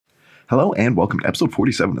Hello and welcome to episode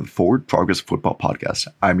 47 of the Forward Progress Football Podcast.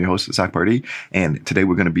 I'm your host, Zach Party, and today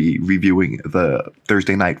we're going to be reviewing the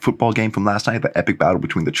Thursday night football game from last night, the epic battle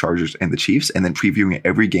between the Chargers and the Chiefs, and then previewing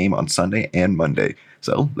every game on Sunday and Monday.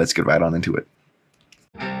 So let's get right on into it.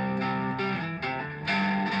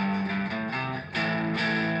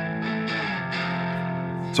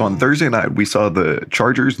 So on Thursday night, we saw the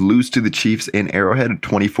Chargers lose to the Chiefs in Arrowhead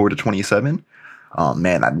 24-27.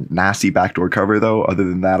 Man, that nasty backdoor cover, though. Other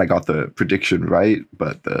than that, I got the prediction right,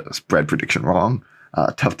 but the spread prediction wrong.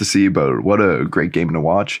 Tough to see, but what a great game to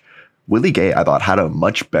watch. Willie Gay, I thought, had a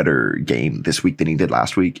much better game this week than he did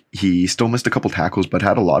last week. He still missed a couple tackles, but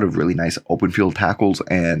had a lot of really nice open field tackles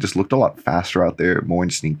and just looked a lot faster out there, more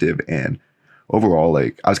instinctive. And overall,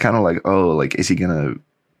 I was kind of like, is he going to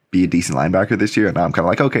be a decent linebacker this year? And now I'm kind of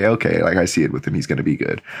like, okay. I see it with him. He's going to be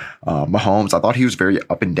good. Mahomes, I thought he was very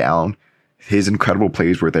up and down. His incredible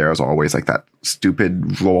plays were there as always, like that stupid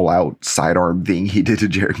rollout sidearm thing he did to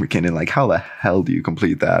Jerick McKinnon. Like, how the hell do you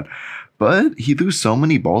complete that? But he threw so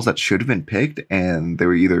many balls that should have been picked, and they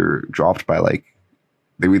were either dropped by the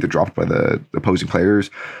opposing players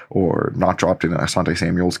or not dropped in Asante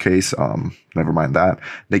Samuel's case. Never mind that.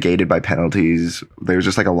 Negated by penalties. There's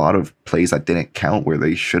just like a lot of plays that didn't count where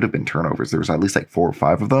they should have been turnovers. There was at least like 4 or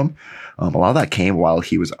 5 of them. A lot of that came while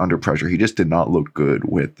he was under pressure. He just did not look good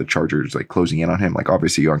with the Chargers like closing in on him. Like,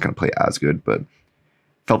 obviously you aren't going to play as good, but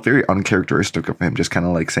felt very uncharacteristic of him, just kind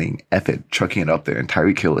of like saying F it, chucking it up there, and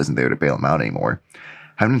Tyreek Hill isn't there to bail him out anymore.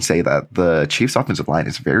 Having to say that, the Chiefs' offensive line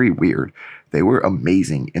is very weird. They were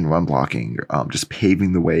amazing in run blocking, just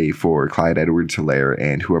paving the way for Clyde Edwards-Helaire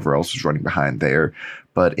and whoever else was running behind there.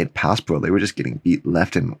 But in pass pro, they were just getting beat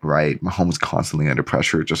left and right. Mahomes constantly under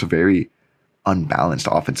pressure. Just a very unbalanced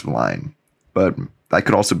offensive line. But that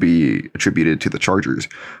could also be attributed to the Chargers.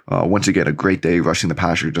 Once again, a great day rushing the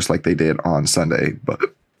passer just like they did on Sunday. But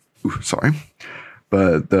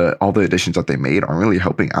all the additions that they made aren't really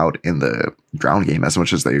helping out in the ground game as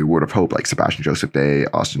much as they would have hoped. Like Sebastian Joseph Day,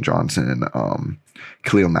 Austin Johnson,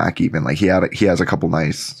 Khalil Mack, even like he has a couple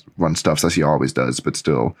nice run stuffs as he always does, but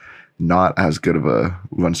still not as good of a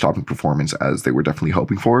run stopping performance as they were definitely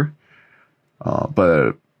hoping for.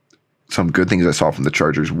 But some good things I saw from the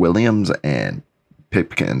Chargers: Williams and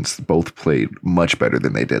Pipkins both played much better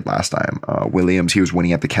than they did last time. Williams, he was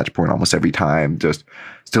winning at the catch point almost every time, just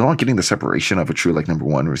still not getting the separation of a true like number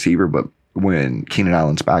one receiver. But when Keenan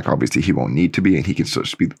Allen's back, obviously he won't need to be, and he can still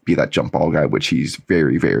be that jump ball guy, which he's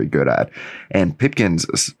very, very good at. And Pipkins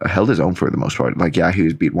held his own for the most part. Like, yeah, he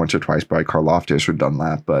was beat once or twice by Karlaftis or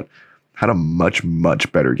Dunlap, but had a much,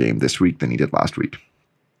 much better game this week than he did last week.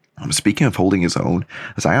 Speaking of holding his own,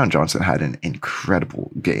 Zion Johnson had an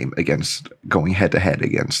incredible game going head-to-head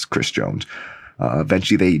against Chris Jones.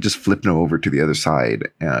 Eventually, they just flipped him over to the other side.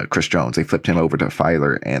 Chris Jones, they flipped him over to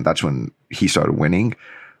Filer, and that's when he started winning.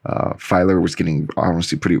 Filer was getting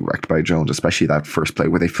honestly pretty wrecked by Jones, especially that first play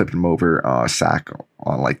where they flipped him over, sack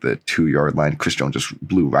on like the 2-yard line. Chris Jones just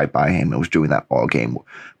blew right by him and was doing that all game,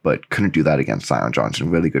 but couldn't do that against Zion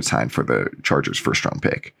Johnson. Really good sign for the Chargers' first-round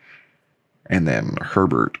pick. And then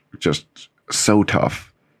Herbert, just so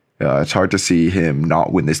tough. It's hard to see him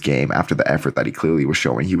not win this game after the effort that he clearly was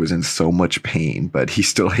showing. He was in so much pain, but he's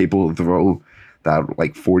still able to throw that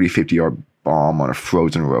like 40, 50-yard bomb on a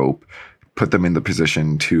frozen rope, put them in the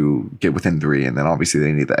position to get within 3. And then obviously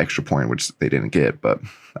they need the extra point, which they didn't get. But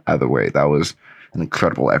either way, that was an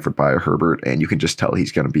incredible effort by Herbert. And you can just tell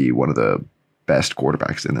he's going to be one of the best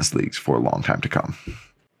quarterbacks in this league for a long time to come.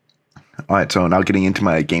 All right, so now getting into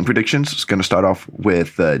my game predictions. It's going to start off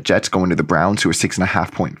with the Jets going to the Browns, who are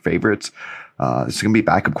 6.5-point favorites. This is going to be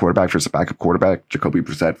backup quarterback versus backup quarterback. Jacoby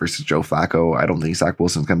Brissett versus Joe Flacco. I don't think Zach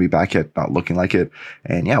Wilson's going to be back yet, not looking like it.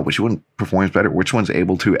 And yeah, which one performs better? Which one's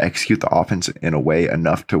able to execute the offense in a way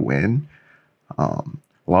enough to win? A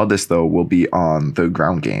lot of this, though, will be on the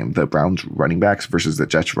ground game. The Browns running backs versus the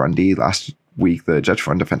Jets run D. Last week, the Jets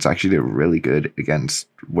run defense actually did really good against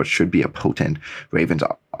what should be a potent Ravens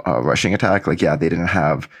rushing attack. Like, yeah, they didn't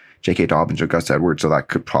have J.K. Dobbins or Gus Edwards, so that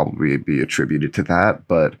could probably be attributed to that.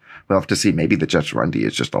 But we'll have to see. Maybe the Jets run D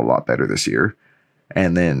is just a lot better this year.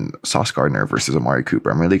 And then Sauce Gardner versus Amari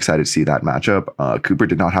Cooper. I'm really excited to see that matchup. Cooper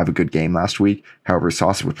did not have a good game last week. However,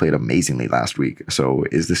 Sauce played amazingly last week. So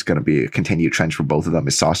is this going to be a continued trend for both of them?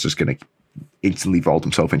 Is Sauce just going to instantly vault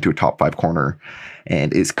himself into a top 5 corner?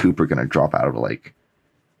 And is Cooper going to drop out of like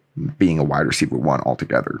being a wide receiver 1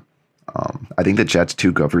 altogether? I think the Jets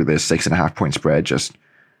too cover this 6.5-point spread. Just,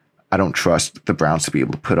 I don't trust the Browns to be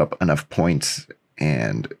able to put up enough points.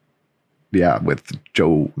 And yeah, with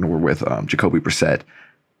Jacoby Brissett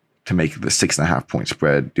to make the 6.5-point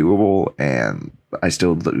spread doable. And I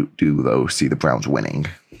still do though see the Browns winning.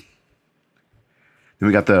 Then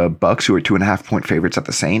we got the Bucks, who are 2.5-point favorites at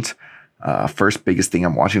the Saints. First biggest thing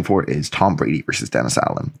I'm watching for is Tom Brady versus Dennis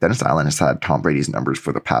Allen. Dennis Allen has had Tom Brady's numbers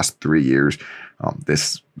for the past 3 years.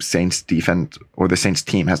 This Saints defense or the Saints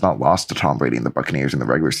team has not lost to Tom Brady and the Buccaneers in the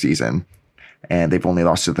regular season, and they've only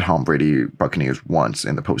lost to the Tom Brady Buccaneers once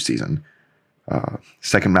in the postseason.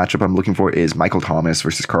 Second matchup I'm looking for is Michael Thomas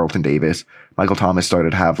versus Carlton Davis. Michael Thomas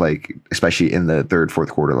started to have, like, especially in the third, fourth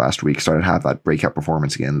quarter last week, started to have that breakout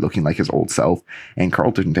performance again, looking like his old self. And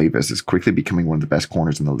Carlton Davis is quickly becoming one of the best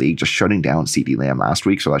corners in the league, just shutting down CeeDee Lamb last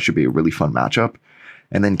week. So that should be a really fun matchup.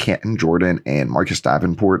 And then Canton Jordan and Marcus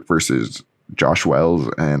Davenport versus Josh Wells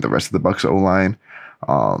and the rest of the Bucs O-line.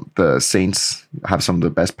 The Saints have some of the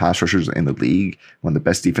best pass rushers in the league, one of the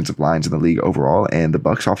best defensive lines in the league overall, and the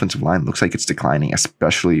Bucs offensive line looks like it's declining,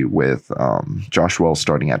 especially with Josh Wells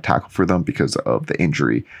starting at tackle for them because of the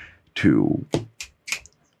injury to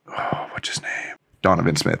what's his name?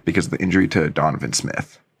 Donovan Smith, because of the injury to Donovan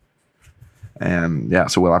Smith. And yeah,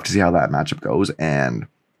 so we'll have to see how that matchup goes. And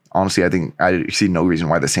honestly, I think I see no reason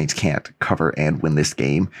why the Saints can't cover and win this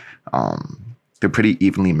game. They're pretty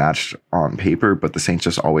evenly matched on paper, but the Saints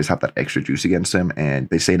just always have that extra juice against them. And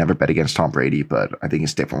they say never bet against Tom Brady, but I think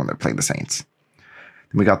it's different when they're playing the Saints.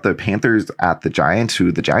 Then we got the Panthers at the Giants,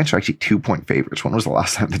 who the Giants are actually 2-point favorites. When was the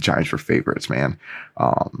last time the Giants were favorites, man?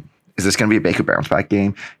 Is this going to be a Baker bounce back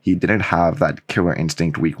game? He didn't have that killer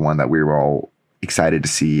instinct week one that we were all excited to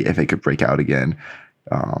see if it could break out again.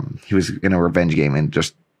 He was in a revenge game and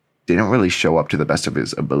just didn't really show up to the best of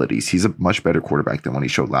his abilities. He's a much better quarterback than when he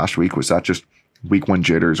showed last week. Was that just week one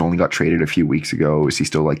jitters? Only got traded a few weeks ago. Is he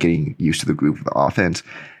still like getting used to the groove of the offense?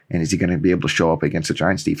 And is he going to be able to show up against the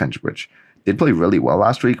Giants defense, which did play really well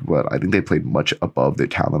last week, but I think they played much above their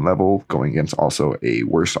talent level, going against also a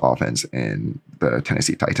worse offense in the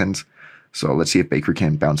Tennessee Titans. So let's see if Baker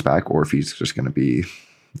can bounce back, or if he's just going to be,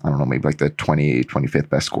 I don't know, maybe like the 25th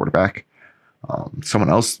best quarterback.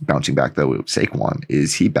 Someone else bouncing back, though, Saquon.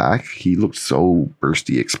 Is he back? He looked so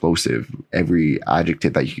bursty, explosive. Every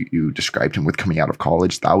adjective that you described him with coming out of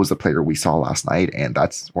college, that was the player we saw last night,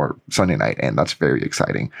 or Sunday night, and that's very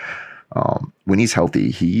exciting. When he's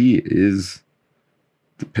healthy, he is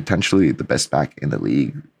potentially the best back in the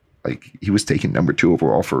league. Like, he was taken number 2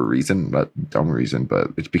 overall for a reason, not dumb reason,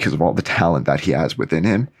 but it's because of all the talent that he has within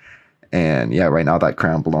him. And yeah, right now that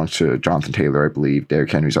crown belongs to Jonathan Taylor, I believe.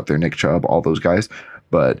 Derrick Henry's up there, Nick Chubb, all those guys.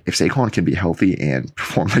 But if Saquon can be healthy and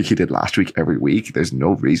perform like he did last week every week, there's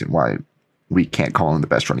no reason why we can't call him the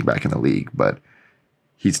best running back in the league. But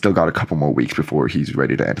he's still got a couple more weeks before he's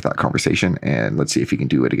ready to enter that conversation. And let's see if he can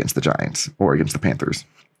do it against the Giants or against the Panthers.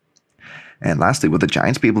 And lastly, will the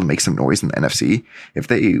Giants be able to make some noise in the NFC? If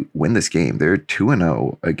they win this game, they're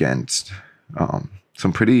 2-0 against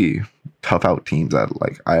some pretty tough out teams that,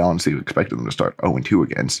 like, I honestly expected them to start 0-2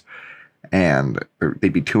 against. And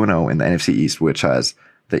they'd be 2-0 in the NFC East, which has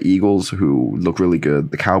the Eagles, who look really good,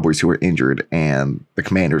 the Cowboys, who are injured, and the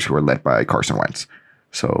Commanders, who are led by Carson Wentz.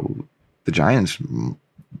 So the Giants,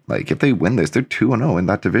 like, if they win this, they're 2-0 in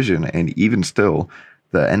that division. And even still,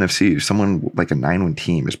 the NFC, someone like a 9-win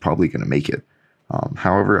team is probably going to make it.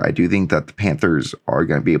 However, I do think that the Panthers are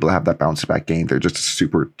going to be able to have that bounce back game. They're just a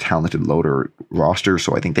super talented loader roster,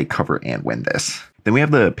 so I think they cover and win this. Then we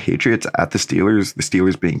have the Patriots at the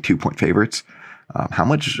Steelers being 2-point favorites. How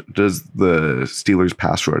much does the Steelers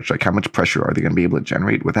pass rush, like how much pressure are they going to be able to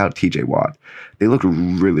generate without TJ Watt? They looked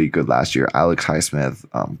really good last year. Alex Highsmith,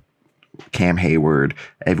 Cam Hayward,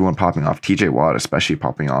 everyone popping off, TJ Watt especially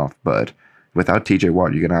popping off. But without TJ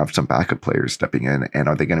Watt, you're going to have some backup players stepping in, and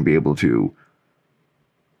are they going to be able to,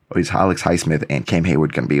 or is Alex Highsmith and Cam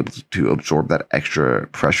Hayward going to be able to absorb that extra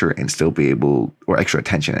pressure and still be able, or extra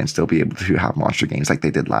attention, and still be able to have monster games like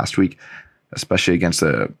they did last week, especially against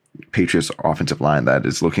the Patriots offensive line that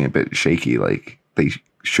is looking a bit shaky? Like, they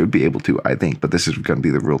should be able to, I think, but this is going to be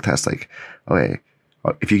the real test. Like, okay,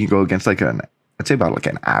 if you can go against like I'd say about like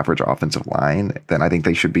an average offensive line, then I think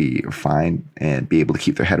they should be fine and be able to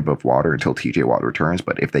keep their head above water until TJ Watt returns.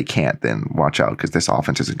 But if they can't, then watch out, because this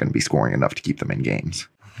offense isn't going to be scoring enough to keep them in games.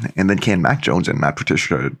 And then can Mac Jones and Matt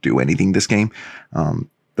Patricia do anything this game?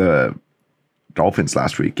 The Dolphins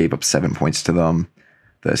last week gave up 7 points to them.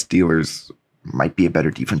 The Steelers might be a better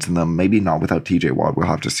defense than them. Maybe not without TJ Watt. We'll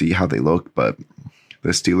have to see how they look. But the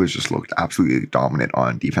Steelers just looked absolutely dominant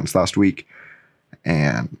on defense last week.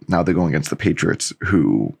 And now they're going against the Patriots,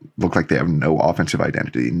 who look like they have no offensive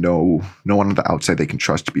identity. No one on the outside they can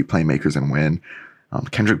trust to be playmakers and win.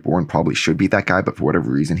 Kendrick Bourne probably should be that guy, but for whatever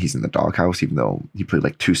reason, he's in the doghouse, even though he played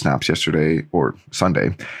like 2 snaps yesterday or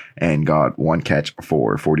Sunday and got 1 catch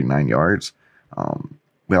for 49 yards.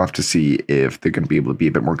 we'll have to see if they're going to be able to be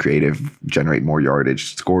a bit more creative, generate more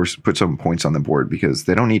yardage, scores, put some points on the board, because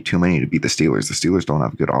they don't need too many to beat the Steelers. The Steelers don't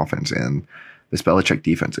have a good offense, and this Belichick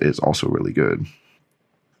defense is also really good.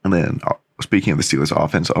 And then, speaking of the Steelers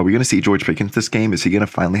offense, are we going to see George Pickens this game? Is he going to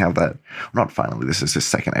finally have that? Not finally, this is his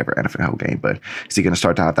second ever NFL game, but is he going to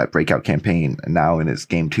start to have that breakout campaign now in his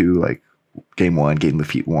game 2? Like game 1, getting the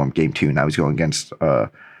feet warm. Game 2, now he's going against, I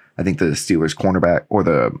think the Steelers cornerback or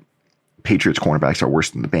the Patriots cornerbacks are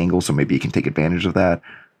worse than the Bengals, so maybe he can take advantage of that.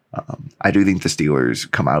 I do think the Steelers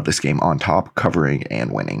come out of this game on top, covering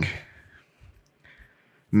and winning.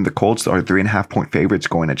 And the Colts are 3.5-point favorites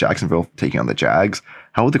going to Jacksonville, taking on the Jags.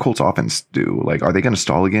 How would the Colts offense do? Like, are they going to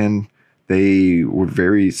stall again? They were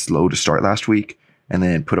very slow to start last week and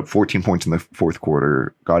then put up 14 points in the fourth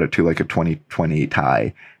quarter, got it to like a 20-20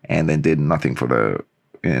 tie, and then did nothing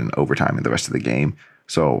in overtime in the rest of the game.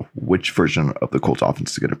 So which version of the Colts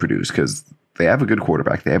offense is going to produce? Because they have a good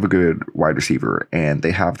quarterback, they have a good wide receiver, and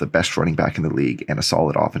they have the best running back in the league and a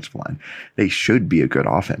solid offensive line. They should be a good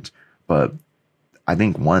offense, but I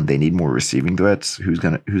think they need more receiving threats. Who's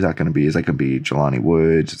that going to be? Is that going to be Jelani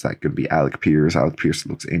Woods? Is that going to be Alec Pierce? Alec Pierce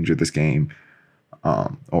looks injured this game,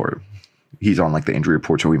 or he's on like the injury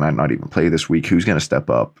report, so he might not even play this week. Who's going to step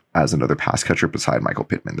up as another pass catcher beside Michael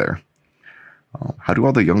Pittman there? How do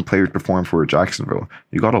all the young players perform for Jacksonville?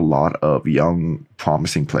 You got a lot of young,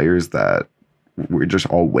 promising players that we're just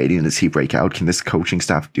all waiting to see break out. Can this coaching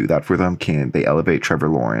staff do that for them? Can they elevate Trevor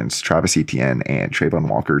Lawrence, Travis Etienne, and Trayvon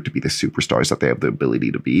Walker to be the superstars that they have the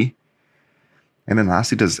ability to be? And then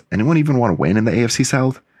lastly, does anyone even want to win in the AFC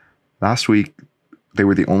South? Last week, they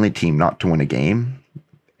were the only team not to win a game,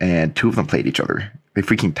 and 2 of them played each other. They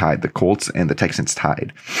freaking tied. The Colts and the Texans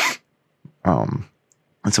tied.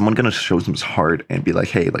 And someone going to show some heart and be like,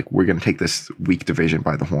 hey, like, we're going to take this weak division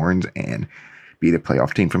by the horns and be the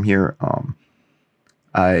playoff team from here.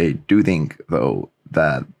 I do think, though,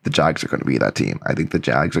 that the Jags are going to be that team. I think the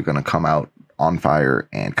Jags are going to come out on fire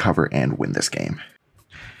and cover and win this game.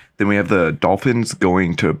 Then we have the Dolphins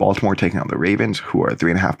going to Baltimore, taking on the Ravens, who are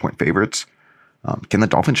 3.5-point favorites. Can the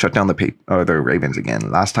Dolphins shut down the Ravens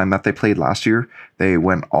again? Last time that they played last year, they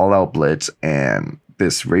went all-out blitz, and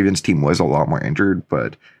this Ravens team was a lot more injured,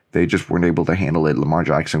 but they just weren't able to handle it. Lamar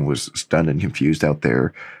Jackson was stunned and confused out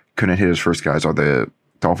there, couldn't hit his first guys. Are the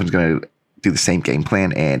Dolphins going to do the same game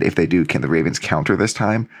plan? And if they do, can the Ravens counter this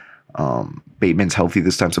time? Bateman's healthy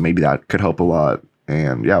this time, so maybe that could help a lot.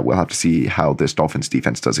 And yeah, we'll have to see how this Dolphins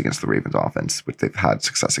defense does against the Ravens offense, which they've had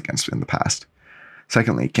success against in the past.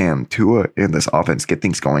 Secondly, can Tua in this offense get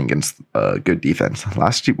things going against a good defense?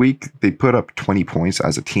 Last week, they put up 20 points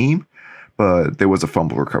as a team, but there was a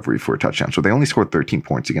fumble recovery for a touchdown. So they only scored 13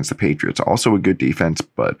 points against the Patriots. Also a good defense,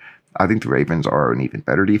 but I think the Ravens are an even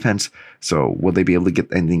better defense. So will they be able to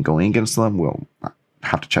get anything going against them? We'll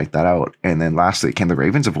have to check that out. And then lastly, can the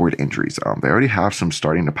Ravens avoid injuries? They already have some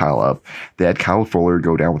starting to pile up. They had Kyle Fuller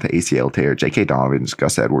go down with the ACL tear. J.K. Dobbins,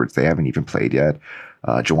 Gus Edwards, they haven't even played yet.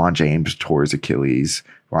 Jawan James tore his Achilles.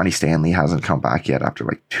 Ronnie Stanley hasn't come back yet after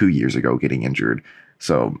like 2 years ago getting injured.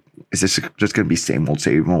 So is this just going to be same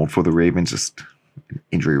old for the Ravens? Just an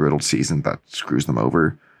injury-riddled season that screws them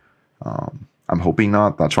over? I'm hoping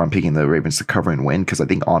not. That's why I'm picking the Ravens to cover and win, because I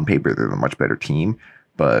think on paper they're the much better team.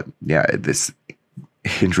 But yeah, this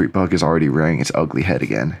injury bug is already rearing its ugly head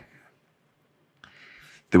again.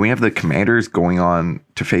 Then we have the Commanders going on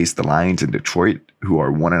to face the Lions in Detroit, who are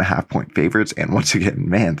 1.5-point favorites. And once again,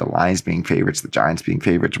 man, the Lions being favorites, the Giants being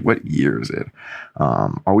favorites. What year is it?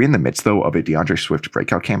 Are we in the midst, though, of a DeAndre Swift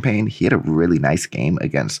breakout campaign? He had a really nice game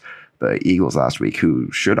against the Eagles last week, who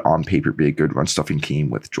should on paper be a good run-stuffing team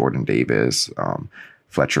with Jordan Davis,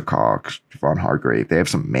 Fletcher Cox, Javon Hargrave. They have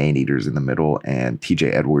some man-eaters in the middle, and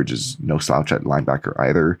TJ Edwards is no slouch at linebacker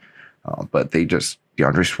either. But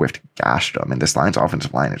DeAndre Swift gashed them, and this Lions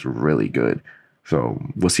offensive line is really good. So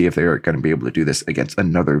we'll see if they're going to be able to do this against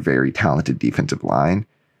another very talented defensive line.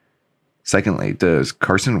 Secondly, does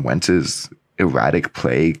Carson Wentz's erratic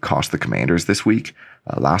play cost the Commanders this week?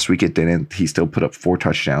 Last week it didn't. He still put up 4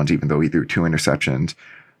 touchdowns, even though he threw 2 interceptions.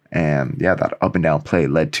 And yeah, that up and down play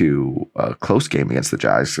led to a close game against the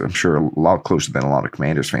Jags. I'm sure a lot closer than a lot of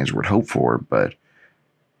Commanders fans would hope for, but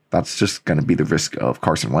that's just going to be the risk of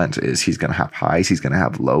Carson Wentz. Is he's going to have highs, he's going to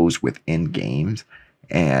have lows within games,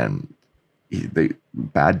 and the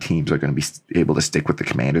bad teams are going to be able to stick with the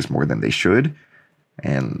Commanders more than they should.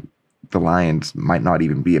 And the Lions might not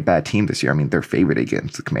even be a bad team this year. I mean, they're favored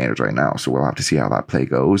against the Commanders right now, so we'll have to see how that play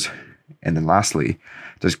goes. And then lastly,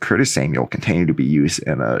 does Curtis Samuel continue to be used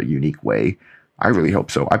in a unique way? I really hope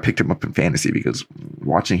so. I picked him up in fantasy because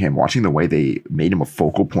watching the way they made him a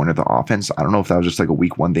focal point of the offense, I don't know if that was just like a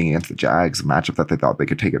week one thing against the Jags, a matchup that they thought they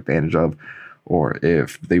could take advantage of, or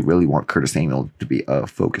if they really want Curtis Samuel to be a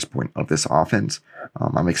focus point of this offense.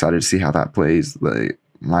 I'm excited to see how that plays. The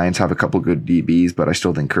Lions have a couple good DBs, but I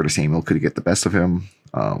still think Curtis Samuel could get the best of him.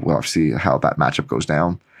 We'll have to see how that matchup goes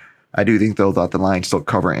down. I do think, though, that the Lions still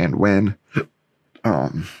cover and win.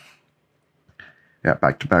 Yeah,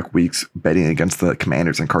 back-to-back weeks betting against the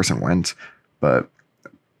Commanders and Carson Wentz, but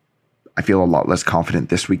I feel a lot less confident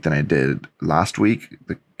this week than I did last week.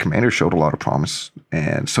 The Commanders showed a lot of promise,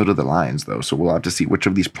 and so did the Lions, though, so we'll have to see which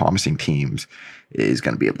of these promising teams is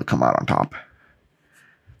going to be able to come out on top.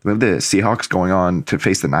 We have the Seahawks going on to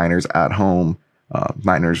face the Niners at home,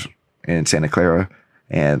 Niners in Santa Clara,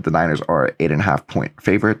 and the Niners are 8.5-point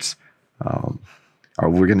favorites.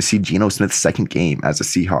 We're going to see Geno Smith's second game as a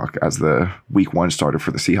Seahawk, as the week one starter for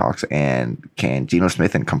the Seahawks. And can Geno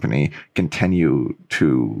Smith and company continue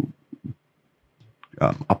to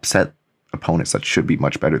upset opponents that should be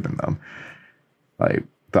much better than them? Like,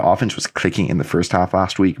 the offense was clicking in the first half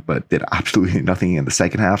last week, but did absolutely nothing in the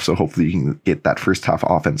second half. So hopefully you can get that first half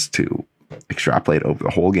offense to extrapolate over the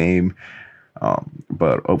whole game.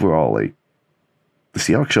 But overall, like, the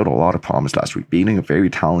Seahawks showed a lot of promise last week, beating a very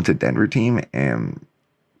talented Denver team, and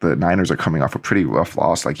the Niners are coming off a pretty rough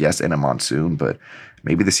loss, like, yes, in a monsoon, but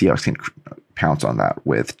maybe the Seahawks can pounce on that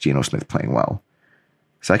with Geno Smith playing well.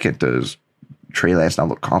 Second, does Trey Lance now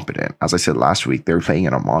look competent? As I said last week, they were playing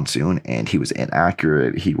in a monsoon, and he was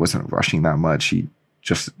inaccurate. He wasn't rushing that much. He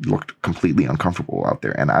just looked completely uncomfortable out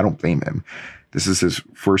there, and I don't blame him. This is his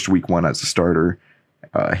first week one as a starter.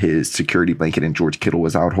 His security blanket and George Kittle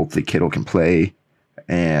was out. Hopefully Kittle can play.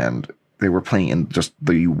 And they were playing in just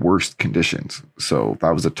the worst conditions. So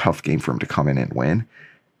that was a tough game for him to come in and win.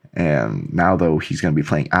 And now, though, he's going to be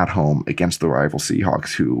playing at home against the rival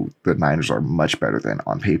Seahawks, who the Niners are much better than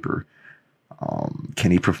on paper.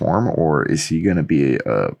 Can he perform, or is he going to be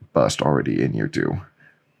a bust already in year two?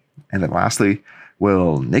 And then lastly,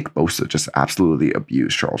 will Nick Bosa just absolutely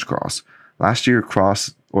abuse Charles Cross? Last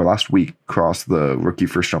week, Cross, the rookie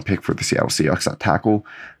first-round pick for the Seattle Seahawks at tackle,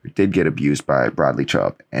 did get abused by Bradley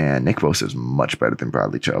Chubb, and Nick Bosa is much better than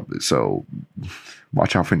Bradley Chubb. So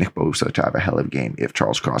watch out for Nick Bosa to have a hell of a game if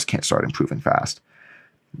Charles Cross can't start improving fast.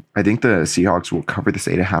 I think the Seahawks will cover this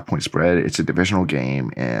 8.5-point spread. It's a divisional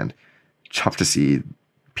game, and tough to see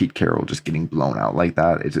Pete Carroll just getting blown out like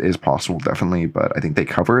that. It is possible, definitely, but I think they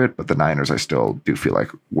cover it. But the Niners, I still do feel like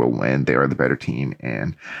will win. They are the better team,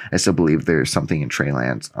 and I still believe there's something in Trey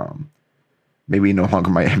Lance. Maybe no longer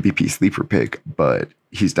my MVP sleeper pick, but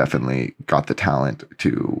he's definitely got the talent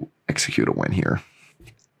to execute a win here.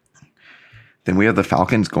 Then we have the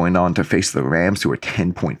Falcons going on to face the Rams, who are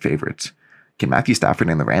 10-point favorites. Can Matthew Stafford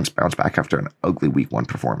and the Rams bounce back after an ugly week one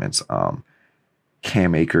performance?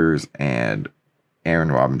 Cam Akers and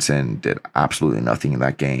Aaron Robinson did absolutely nothing in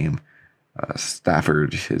that game.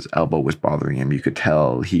 Stafford, his elbow was bothering him. You could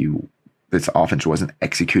tell this offense wasn't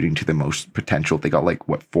executing to the most potential. They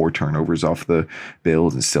got 4 turnovers off the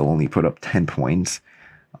Bills and still only put up 10 points.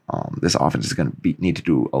 This offense is going to need to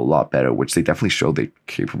do a lot better, which they definitely showed they're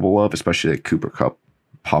capable of, especially Cooper Kupp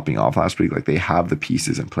popping off last week. Like, they have the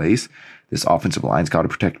pieces in place. This offensive line's got to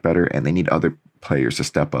protect better, and they need other players to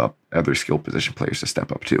step up, other skill position players to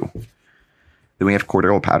step up too. Then we have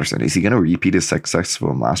Cordero Patterson. Is he going to repeat his success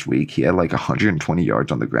from last week? He had 120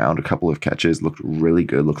 yards on the ground, a couple of catches, looked really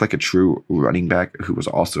good, looked like a true running back who was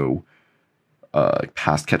also a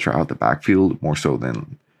pass catcher out the backfield, more so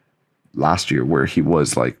than last year, where he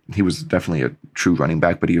was definitely a true running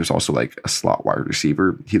back, but he was also a slot wide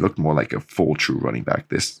receiver. He looked more like a full true running back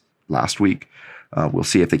this last week. We'll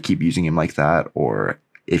see if they keep using him like that, or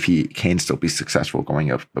if he can still be successful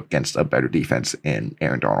going up against a better defense in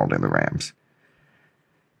Aaron Donald and the Rams.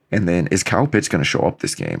 And then, is Kyle Pitts going to show up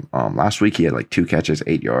this game? Last week he had 2 catches,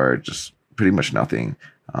 8 yards, just pretty much nothing.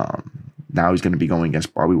 Now he's going to be going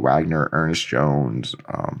against Bobby Wagner, Ernest Jones.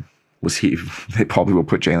 They probably will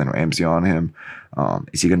put Jalen Ramsey on him.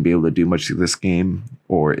 Is he going to be able to do much of this game?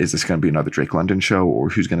 Or is this going to be another Drake London show? Or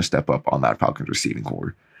who's going to step up on that Falcons receiving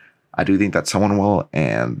core? I do think that someone will,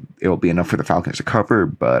 and it will be enough for the Falcons to cover,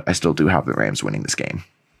 but I still do have the Rams winning this game.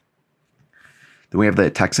 Then we have the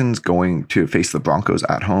Texans going to face the Broncos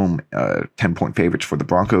at home, 10-point favorites for the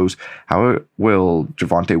Broncos. How will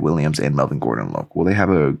Javonte Williams and Melvin Gordon look? Will they have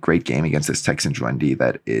a great game against this Texans run D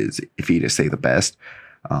that is iffy to say the best?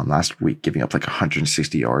 Last week, giving up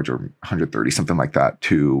 160 yards or 130, something like that,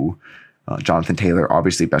 to Jonathan Taylor,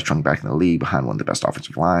 obviously best running back in the league, behind one of the best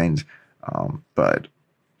offensive lines. But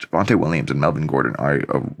Javonte Williams and Melvin Gordon are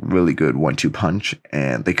a really good 1-2 punch,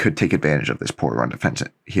 and they could take advantage of this poor run defense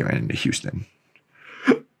here in Houston.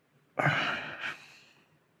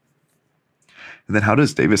 And then how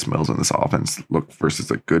does Davis Mills in this offense look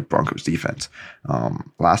versus a good Broncos defense?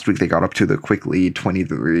 Last week they got up to the quick lead,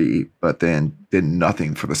 23, but then did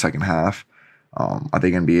nothing for the second half. Are they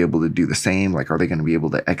going to be able to do the same? Like, are they going to be able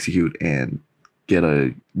to execute and get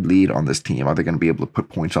a lead on this team? Are they going to be able to put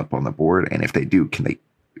points up on the board? And if they do, can they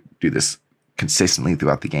do this consistently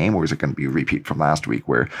throughout the game? Or is it going to be a repeat from last week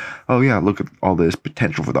where, oh yeah, look at all this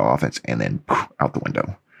potential for the offense and then out the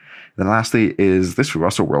window? Then lastly, is this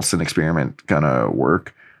Russell Wilson experiment going to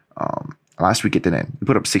work? Last week it didn't. He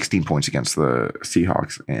put up 16 points against the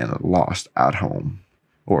Seahawks and lost at home,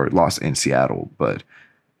 or lost in Seattle, but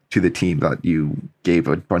to the team that you gave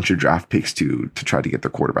a bunch of draft picks to try to get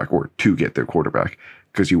their quarterback, or to get their quarterback,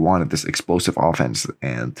 because you wanted this explosive offense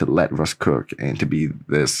and to let Russ cook and to be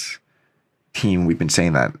this team we've been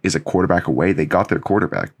saying that is a quarterback away. They got their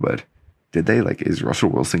quarterback, but did they? Like, is Russell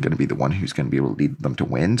Wilson going to be the one who's going to be able to lead them to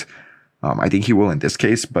wins? I think he will in this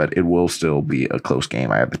case, but it will still be a close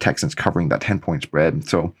game. I have the Texans covering that 10-point spread,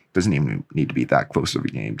 so it doesn't even need to be that close of a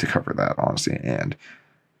game to cover that, honestly. And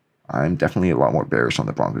I'm definitely a lot more bearish on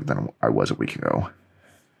the Broncos than I was a week ago.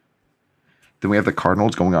 Then we have the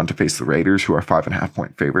Cardinals going on to face the Raiders, who are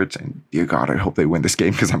 5.5-point favorites. And dear God, I hope they win this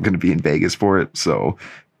game because I'm going to be in Vegas for it. So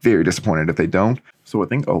very disappointed if they don't. So I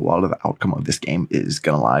think a lot of the outcome of this game is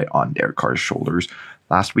going to lie on Derek Carr's shoulders.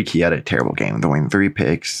 Last week, he had a terrible game, throwing 3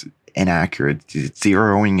 picks, inaccurate,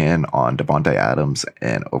 zeroing in on Devontae Adams,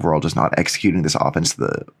 and overall just not executing this offense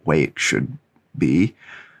the way it should be.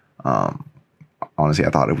 Honestly, I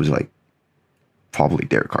thought it was like probably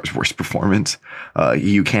Derek Carr's worst performance.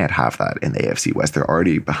 You can't have that in the AFC West. They're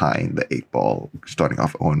already behind the 8 ball, starting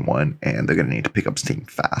off 0-1, and they're going to need to pick up steam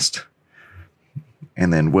fast.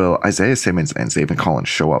 And then will Isaiah Simmons and Zaven Collins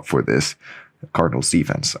show up for this Cardinals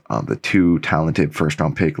defense? The 2 talented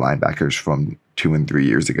first-round pick linebackers from 2 and 3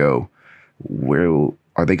 years ago.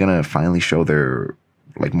 Are they going to finally show their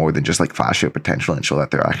more than just flash of potential and show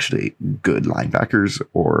that they're actually good linebackers?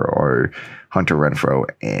 Or are Hunter Renfrow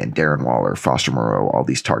and Darren Waller, Foster Moreau, all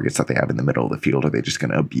these targets that they have in the middle of the field, are they just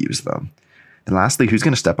going to abuse them? And lastly, who's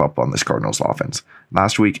going to step up on this Cardinals offense?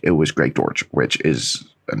 Last week, it was Greg Dortch, which is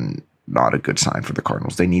not a good sign for the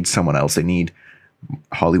Cardinals. They need someone else. They need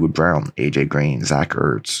Hollywood Brown, AJ Green, Zach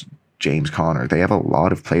Ertz, James Conner. They have a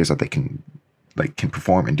lot of players that they can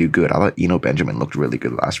perform and do good. I thought Eno Benjamin looked really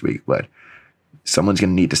good last week, but someone's going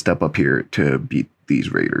to need to step up here to beat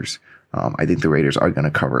these Raiders. I think the Raiders are going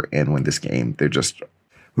to cover and win this game.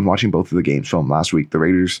 When watching both of the games from last week, the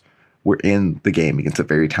Raiders were in the game against a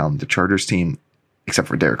very talented Chargers team, except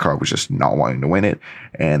for Derek Carr was just not wanting to win it,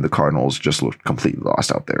 and the Cardinals just looked completely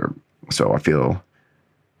lost out there. So I feel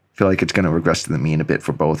like it's going to regress to the mean a bit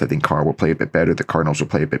for both. I think Carr will play a bit better, the Cardinals will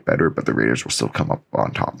play a bit better, but the Raiders will still come up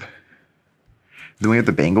on top. Then we have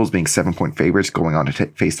the Bengals being 7-point favorites going on to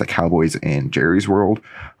face the Cowboys in Jerry's world.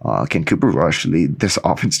 Can Cooper Rush lead this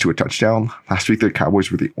offense to a touchdown? Last week, the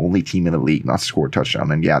Cowboys were the only team in the league not to score a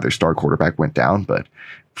touchdown. And yeah, their star quarterback went down, but it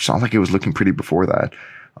sounded like it was looking pretty before that.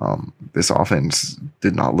 This offense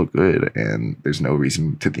did not look good, and there's no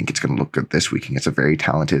reason to think it's going to look good this week against a very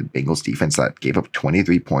talented Bengals defense that gave up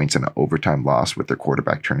 23 points in an overtime loss with their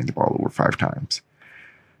quarterback turning the ball over 5 times.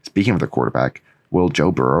 Speaking of the quarterback, will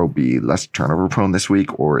Joe Burrow be less turnover prone this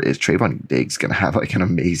week, or is Trayvon Diggs going to have an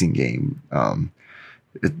amazing game?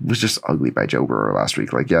 It was just ugly by Joe Burrow last week.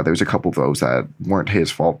 There's a couple of those that weren't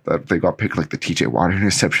his fault that they got picked, like the TJ Watt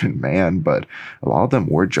interception, but a lot of them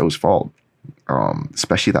were Joe's fault.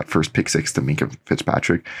 Especially that first pick 6 to Minka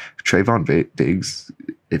Fitzpatrick. Trayvon Diggs,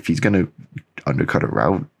 if he's going to undercut a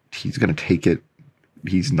route, he's going to take it.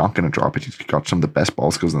 He's not going to drop it. He's got some of the best ball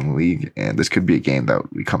skills in the league, and this could be a game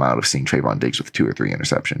that we come out of seeing Trayvon Diggs with 2 or 3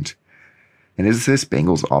 interceptions. And is this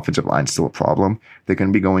Bengals offensive line still a problem? They're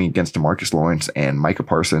going to be going against DeMarcus Lawrence and Micah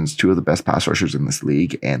Parsons, 2 of the best pass rushers in this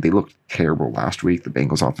league, and they looked terrible last week, the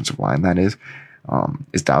Bengals offensive line, that is.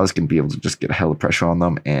 Is Dallas going to be able to just get a hell of pressure on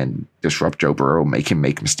them and disrupt Joe Burrow, make him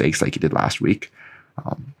make mistakes like he did last week?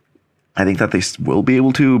 I think that they will be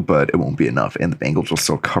able to, but it won't be enough, and the Bengals will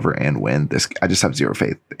still cover and win. I just have zero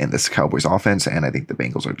faith in this Cowboys offense, and I think the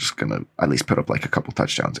Bengals are just going to at least put up a couple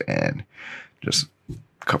touchdowns and just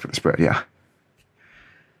cover the spread, yeah.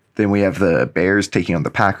 Then we have the Bears taking on the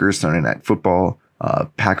Packers Sunday Night Football.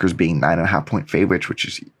 Packers being 9.5-point favorites, which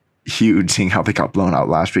is huge, seeing how they got blown out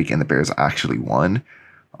last week and the Bears actually won.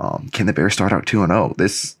 Can the Bears start out 2-0?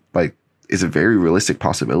 This is a very realistic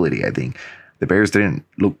possibility. I think the Bears didn't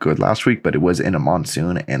look good last week, but it was in a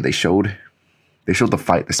monsoon, and they showed they showed the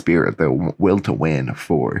fight, the spirit, the will to win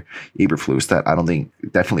for Eberflus that I don't think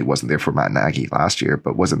definitely wasn't there for Matt Nagy last year,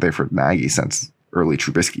 but wasn't there for Nagy since early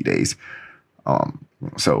Trubisky days.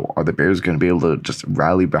 So are the Bears going to be able to just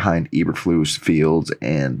rally behind Eberflus, Fields,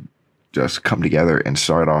 and just come together and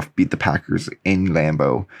start off, beat the Packers in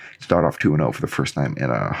Lambeau, start off 2-0 for the first time in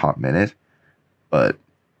a hot minute? But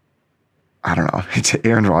I don't know. It's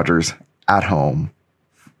Aaron Rodgers at home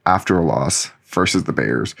after a loss versus the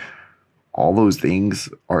Bears. All those things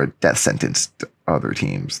are a death sentence to other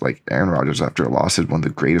teams. Like Aaron Rodgers after a loss is one of the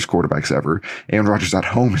greatest quarterbacks ever. Aaron Rodgers at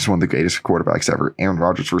home is one of the greatest quarterbacks ever. Aaron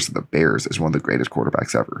Rodgers versus the Bears is one of the greatest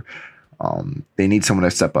quarterbacks ever. They need someone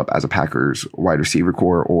to step up as a Packers wide receiver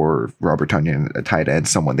core or Robert Tonyan, a tight end,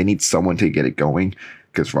 someone. They need someone to get it going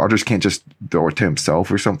because Rodgers can't just throw it to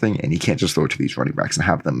himself or something, and he can't just throw it to these running backs and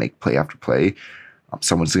have them make play after play.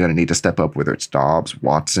 Someone's going to need to step up, whether it's Dobbs,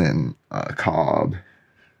 Watson, Cobb.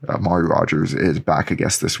 Amari Rodgers is back, I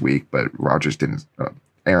guess, this week, but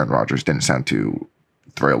Aaron Rodgers didn't sound too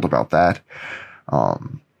thrilled about that.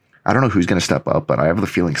 I don't know who's going to step up, but I have the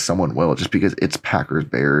feeling someone will, just because it's Packers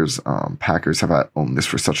Bears. Packers have owned this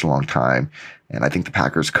for such a long time, and I think the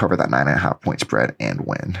Packers cover that 9.5 point spread and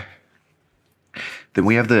win. Then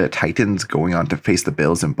we have the Titans going on to face the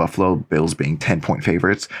Bills in Buffalo, Bills being 10-point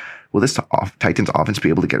favorites. Will this Titans offense be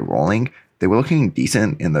able to get rolling? They were looking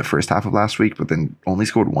decent in the first half of last week, but then only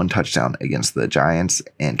scored one touchdown against the Giants,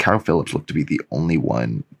 and Kyle Phillips looked to be the only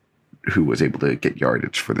one who was able to get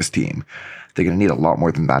yardage for this team. They're going to need a lot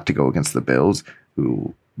more than that to go against the Bills,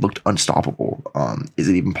 who looked unstoppable. Is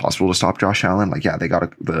it even possible to stop Josh Allen? Like, yeah,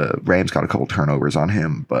 the Rams got a couple turnovers on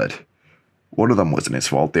him, but one of them wasn't his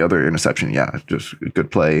fault. The other interception, yeah, just a good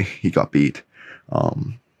play. He got beat.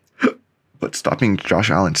 But stopping Josh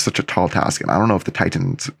Allen is such a tall task, and I don't know if the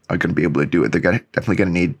Titans are going to be able to do it. They're definitely going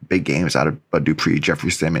to need big games out of Bud Dupree, Jeffrey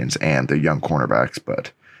Simmons, and the young cornerbacks,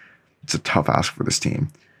 but it's a tough ask for this team.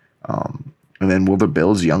 And then will the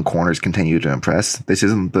Bills' young corners continue to impress? This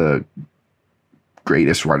isn't the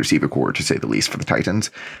greatest wide receiver core, to say the least, for the Titans.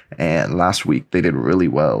 And last week, they did really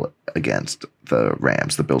well against the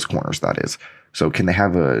Rams, the Bills' corners, that is. So can they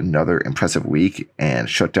have another impressive week and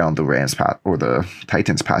shut down the Rams or the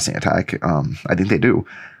Titans passing attack? I think they do.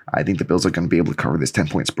 I think the Bills are going to be able to cover this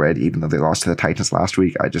 10-point spread, even though they lost to the Titans last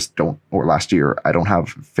week. Or last year. I don't have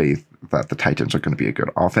faith that the Titans are going to be a good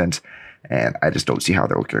offense, and I just don't see how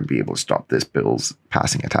they're going to be able to stop this Bills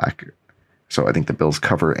passing attack. So I think the Bills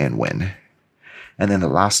cover and win. And then the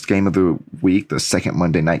last game of the week, the second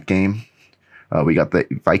Monday night game, we got the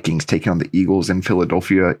Vikings taking on the Eagles in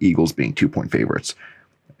Philadelphia, Eagles being 2-point favorites.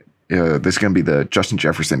 This is going to be the Justin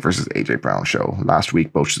Jefferson versus A.J. Brown show. Last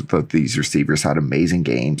week, both of these receivers had amazing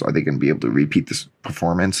games. Are they going to be able to repeat this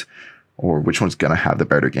performance? Or which one's going to have the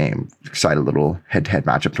better game? Excited little head-to-head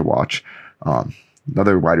matchup to watch.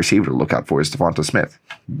 Another wide receiver to look out for is Devonta Smith.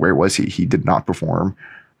 Where was he? He did not perform.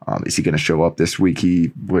 Is he going to show up this week?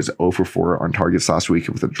 He was 0 for 4 on targets last week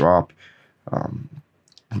with a drop.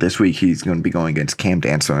 This week, he's going to be going against Cam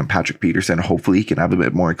Dantzler and Patrick Peterson. Hopefully, he can have a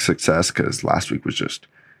bit more success because last week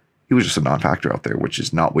he was just a non-factor out there, which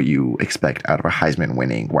is not what you expect out of a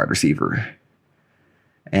Heisman-winning wide receiver.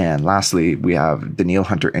 And lastly, we have Danielle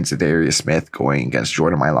Hunter and Za'Darius Smith going against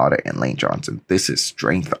Jordan Mailata and Lane Johnson. This is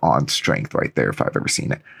strength on strength right there, if I've ever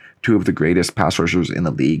seen it. Two of the greatest pass rushers in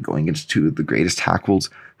the league going against two of the greatest tackles.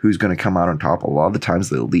 Who's going to come out on top? A lot of the times,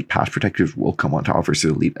 the elite pass protectors will come on top versus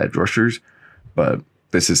elite edge rushers, but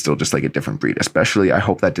this is still just like a different breed. Especially, I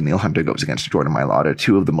hope that Danielle Hunter goes against Jordan Mailata,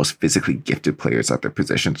 two of the most physically gifted players at their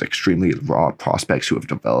positions, extremely raw prospects who have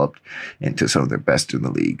developed into some of their best in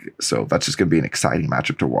the league. So that's just going to be an exciting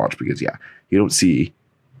matchup to watch because, yeah, you don't see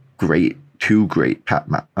two great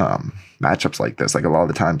matchups like this. Like a lot of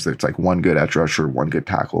the times, it's like one good edge rusher, one good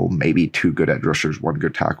tackle, maybe two good edge rushers, one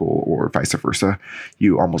good tackle, or vice versa.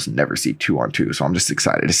 You almost never see 2-on-2. So I'm just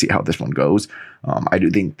excited to see how this one goes. I do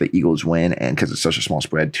think the Eagles win, and because it's such a small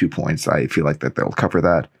spread, 2 points, I feel like that they'll cover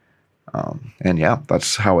that. And yeah,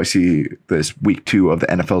 that's how I see this week 2 of the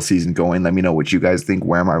NFL season going. Let me know what you guys think.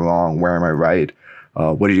 Where am I wrong? Where am I right?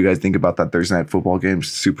 What did you guys think about that Thursday night football game?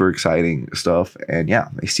 Super exciting stuff. And yeah,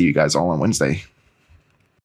 I see you guys all on Wednesday.